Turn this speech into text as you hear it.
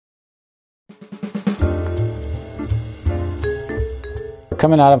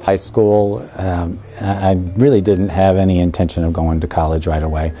coming out of high school, I really didn't have any intention of going to college right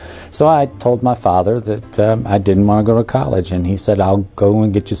away. So I told my father that I didn't want to go to college, and he said, I'll go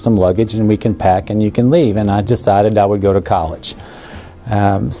and get you some luggage and we can pack and you can leave. And I decided I would go to college.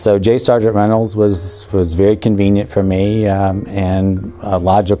 So Sargeant Reynolds was very convenient for me, and a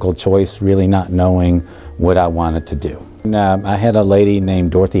logical choice, really not knowing what I wanted to do. And, I had a lady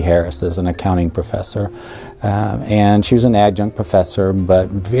named Dorothy Harris as an accounting professor, and she was an adjunct professor, but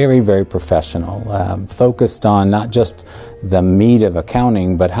very, very professional, focused on not just the meat of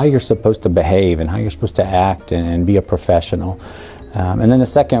accounting, but how you're supposed to behave and how you're supposed to act and be a professional. And then the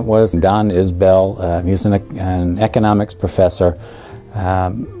second was Don Isbell. He's an economics professor.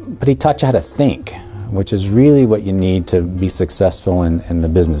 But he taught you how to think, which is really what you need to be successful in the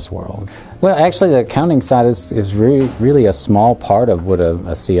business world. Well, actually, the accounting side is really a small part of what a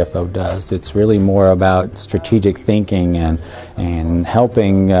CFO does. It's really more about strategic thinking and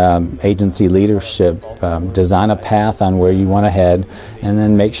helping agency leadership design a path on where you want to head, and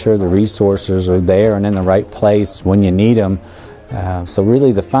then make sure the resources are there and in the right place when you need them. So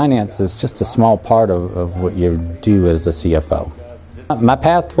really, the finance is just a small part of what you do as a CFO. My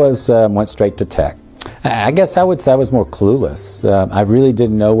path went straight to tech. I guess I would say I was more clueless. I really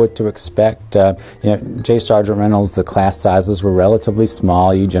didn't know what to expect. Sargeant Reynolds, the class sizes were relatively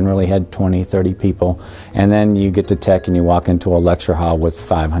small. You generally had 20, 30 people. And then you get to tech and you walk into a lecture hall with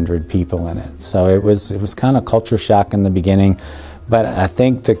 500 people in it. So it was kind of culture shock in the beginning. But I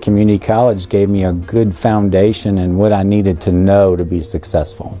think the community college gave me a good foundation in what I needed to know to be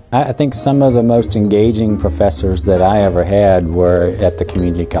successful. I think some of the most engaging professors that I ever had were at the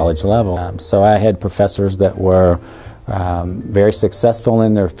community college level. So I had professors that were very successful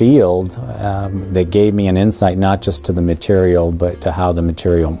in their field that gave me an insight not just to the material, but to how the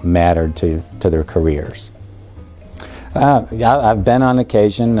material mattered to their careers. I've been on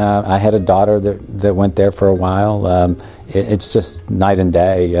occasion. I had a daughter that went there for a while. It's just night and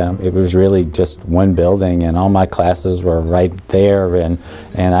day. It was really just one building, and all my classes were right there, and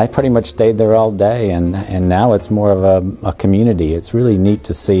I pretty much stayed there all day. And now it's more of a community. It's really neat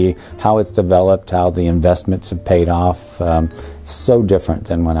to see how it's developed, how the investments have paid off. So different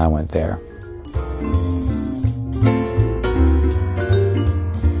than when I went there.